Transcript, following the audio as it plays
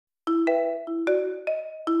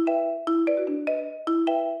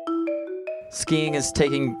skiing is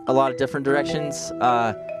taking a lot of different directions.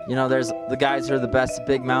 You know, there's the guys who are the best at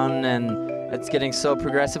big mountain, and it's getting so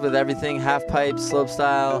progressive with everything, half pipe, slope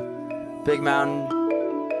style, big mountain.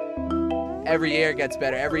 Every year it gets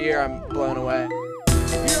better. Every year I'm blown away.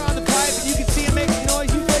 You're on the pipe and you can see him making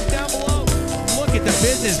noise. You folks down below, look at the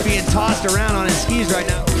business being tossed around on his skis right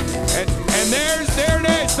now. And there it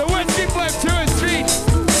is, the whiskey flip to his feet.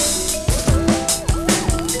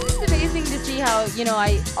 It's amazing to see how, you know,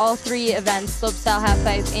 all three events, slopestyle,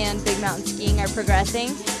 halfpipe, and big mountain skiing, are progressing.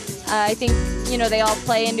 I think, you know, they all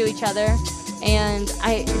play into each other, and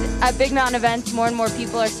at big mountain events, more and more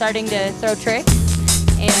people are starting to throw tricks,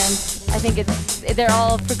 and I think they're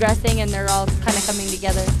all progressing and they're all kind of coming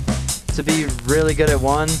together. To be really good at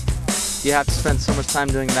one, you have to spend so much time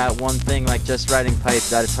doing that one thing, like just riding pipe,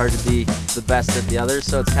 that it's hard to be the best at the others.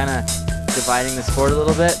 So it's kind of dividing the sport a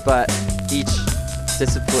little bit, but each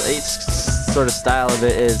discipline, each sort of style of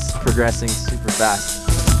it is progressing super fast.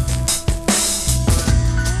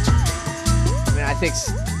 I mean, I think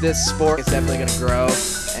this sport is definitely going to grow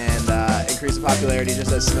and increase in popularity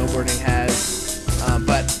just as snowboarding has.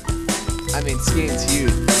 But I mean, skiing's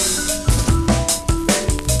huge.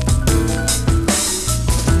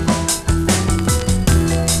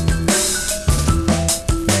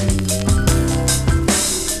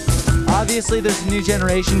 Obviously, there's a new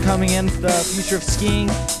generation coming in, the future of skiing.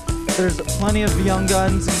 There's plenty of young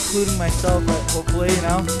guns, including myself, hopefully, you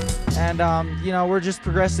know. And, you know, we're just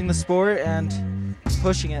progressing the sport and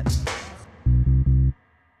pushing it.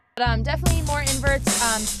 Definitely more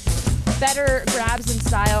inverts, better grabs and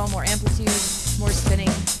style, more amplitude, more spinning.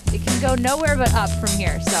 It can go nowhere but up from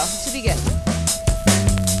here, so it should be good.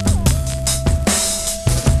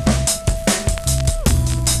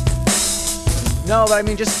 No, but I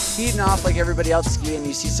mean, just feeding off like everybody else skiing,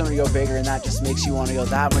 you see somebody go bigger, and that just makes you want to go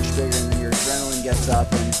that much bigger, and then your adrenaline gets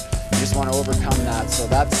up, and you just want to overcome that. So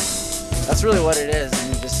that's really what it is,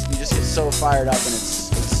 and you just get so fired up, and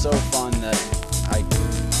it's so fun that I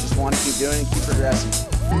just want to keep doing it and keep progressing.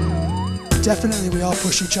 Definitely, we all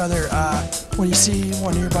push each other. When you see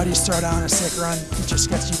one of your buddies throw down a sick run, it just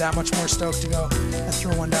gets you that much more stoked to go and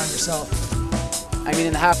throw one down yourself. I mean,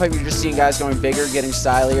 in the halfpipe, you're just seeing guys going bigger, getting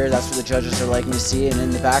stylier. That's what the judges are liking to see. And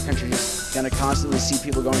in the backcountry, you're just going to constantly see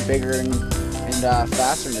people going bigger and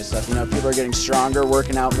faster and stuff. You know, people are getting stronger,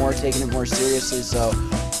 working out more, taking it more seriously. So,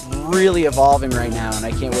 really evolving right now, and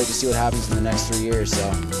I can't wait to see what happens in the next 3 years.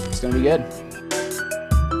 So, it's going to be good.